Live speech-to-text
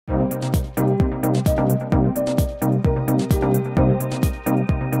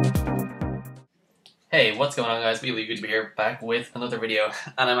Hey, what's going on, guys? Really good to be here, back with another video,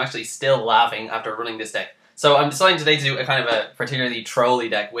 and I'm actually still laughing after running this deck. So I'm deciding today to do a kind of a particularly trolly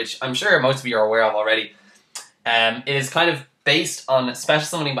deck, which I'm sure most of you are aware of already. It is kind of based on special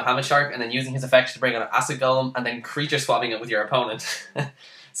summoning Bahamut Shark and then using his effect to bring on an Acid Golem and then creature swapping it with your opponent.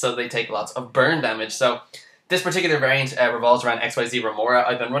 So they take lots of burn damage. So this particular variant revolves around XYZ Remora.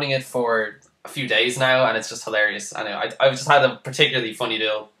 I've been running it for a few days now, and it's just hilarious. I know I've just had a particularly funny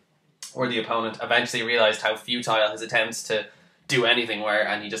deal where the opponent eventually realised how futile his attempts to do anything were,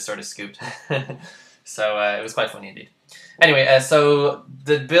 and he just sort of scooped. So it was quite funny indeed. Anyway, so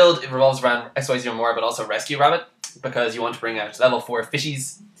the build revolves around XYZ Remora, but also Rescue Rabbit, because you want to bring out level 4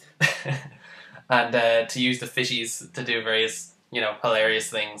 fishies, and to use the fishies to do various, hilarious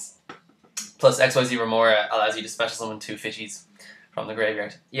things. Plus XYZ Remora allows you to special summon 2 fishies from the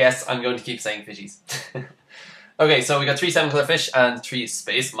graveyard. Yes, I'm going to keep saying fishies. Okay, so we got 3 7-color fish and 3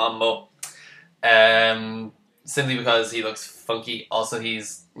 space mambo. Simply because he looks funky. Also,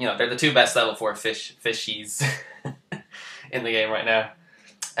 he's, they're the 2 best level 4 fishies in the game right now.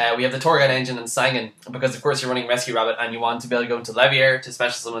 We have the Torgon engine and Sangan, because of course you're running Rescue Rabbit and you want to be able to go into Levier to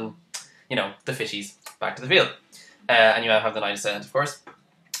special summon, the fishies back to the field. And you have the Knight Ascendant, of course.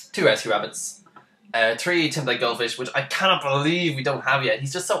 2 Rescue Rabbits. 3 Template Goldfish, which I cannot believe we don't have yet.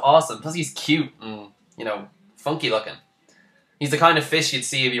 He's just so awesome. Plus he's cute and, funky looking. He's the kind of fish you'd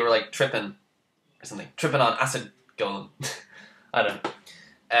see if you were like tripping or something. Tripping on Acid Golem. I don't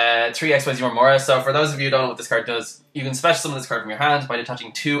know. 3 XYZ Remora. So for those of you who don't know what this card does, you can special summon this card from your hand by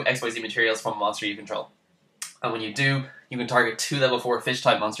detaching 2 XYZ materials from a monster you control. And when you do, you can target 2 level 4 fish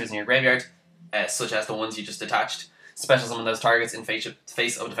type monsters in your graveyard, such as the ones you just detached. Special summon those targets in face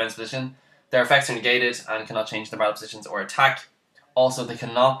of defense position. Their effects are negated and cannot change their battle positions or attack. Also, they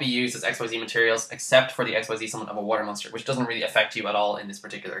cannot be used as XYZ materials except for the XYZ summon of a water monster, which doesn't really affect you at all in this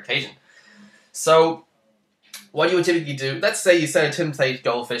particular occasion. So, what you would typically do, let's say you set a Template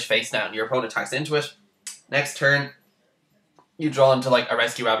Goldfish face down, your opponent attacks into it. Next turn, you draw into like a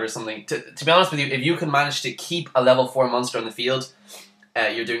Rescue Rabbit or something. To be honest with you, if you can manage to keep a level 4 monster on the field,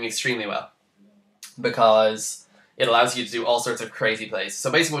 you're doing extremely well. Because it allows you to do all sorts of crazy plays.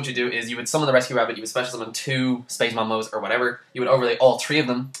 So basically what you do is you would summon the Rescue Rabbit, you would special summon 2 Space Mambos or whatever, you would overlay all 3 of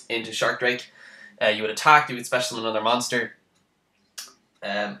them into Shark Drake, you would attack, you would special summon another monster,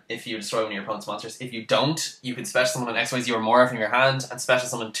 if you destroy one of your opponent's monsters. If you don't, you could special summon an XYZ Remora from your hand and special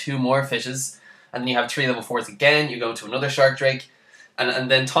summon 2 more fishes, and then you have 3 level 4s again, you go into another Shark Drake,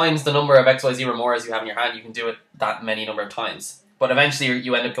 and then times the number of XYZ Remoras you have in your hand, you can do it that many number of times. But eventually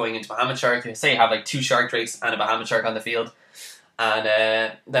you end up going into Bahamut Shark. Say you have like 2 Shark Drakes and a Bahamut Shark on the field. And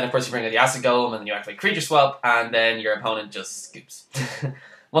then of course you bring out the Acid Golem and then you activate Creature Swap and then your opponent just scoops.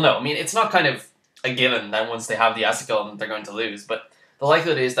 Well, no, I mean, it's not kind of a given that once they have the Acid Golem they're going to lose. But the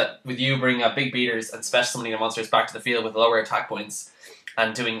likelihood is that with you bringing out big beaters and special summoning the monsters back to the field with lower attack points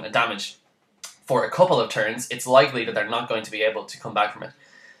and doing damage for a couple of turns, it's likely that they're not going to be able to come back from it.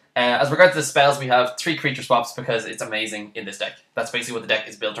 As regards to the spells, we have 3 creature swaps because it's amazing in this deck. That's basically what the deck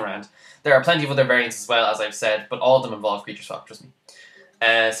is built around. There are plenty of other variants as well, as I've said, but all of them involve creature swap, trust me.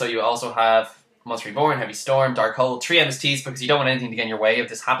 So you also have Monster Reborn, Heavy Storm, Dark Hole, 3 MSTs because you don't want anything to get in your way of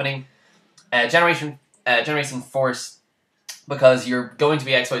this happening. Generation Force because you're going to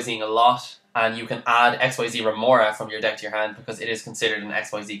be XYZing a lot and you can add XYZ Remora from your deck to your hand because it is considered an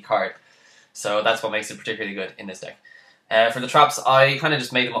XYZ card. So that's what makes it particularly good in this deck. For the traps, I kind of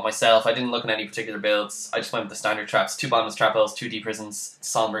just made them up myself. I didn't look at any particular builds. I just went with the standard traps. 2 bottomless trap hills, 2 deep prisons,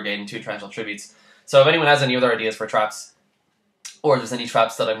 Solemn Brigade, and 2 torrential tributes. So if anyone has any other ideas for traps, or if there's any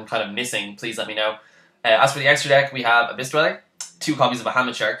traps that I'm kind of missing, please let me know. As for the extra deck, we have Abyss Dweller, 2 copies of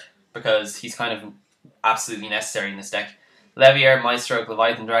Bahamut Shark, because he's kind of absolutely necessary in this deck. Levier, Maestro,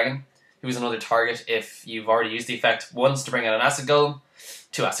 Leviathan Dragon, who is another target if you've already used the effect once to bring out an Acid Golem.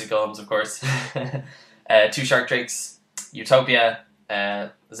 2 Acid Golems, of course. 2 Shark Drakes, Utopia,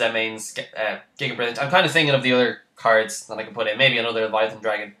 Zemains, Giga Brilliant. I'm kind of thinking of the other cards that I can put in. Maybe another Leviathan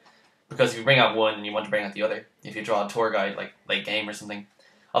Dragon. Because if you bring out one and you want to bring out the other, if you draw a tour guide, like late game or something.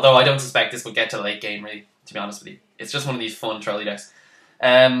 Although I don't suspect this would get to late game, really, to be honest with you. It's just one of these fun trolley decks.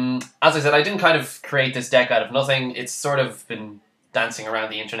 As I said, I didn't kind of create this deck out of nothing. It's sort of been dancing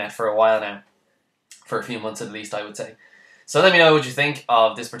around the internet for a while now. For a few months at least, I would say. So let me know what you think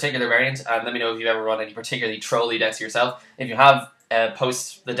of this particular variant, and let me know if you've ever run any particularly trolly decks yourself. If you have,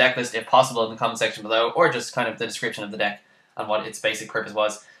 post the deck list if possible in the comment section below, or just kind of the description of the deck and what its basic purpose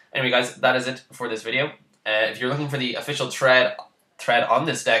was. Anyway guys, that is it for this video. If you're looking for the official thread on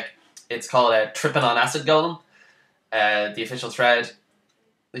this deck, it's called Trippin' on Acid Golem. The official thread,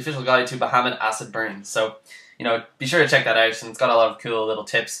 the official guide to Bahamut Acid Burn. So, be sure to check that out, and it's got a lot of cool little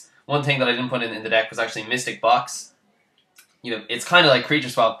tips One thing that I didn't put in the deck was actually Mystic Box. You know, it's kind of like Creature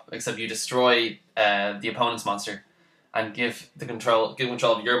Swap, except you destroy the opponent's monster and give control of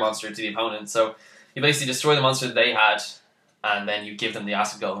your monster to the opponent. So you basically destroy the monster that they had, and then you give them the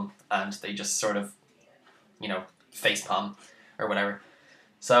Acid Golem, and they just sort of, you know, facepalm or whatever.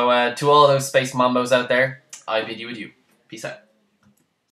 So to all those space mambos out there, I bid you adieu. Peace out.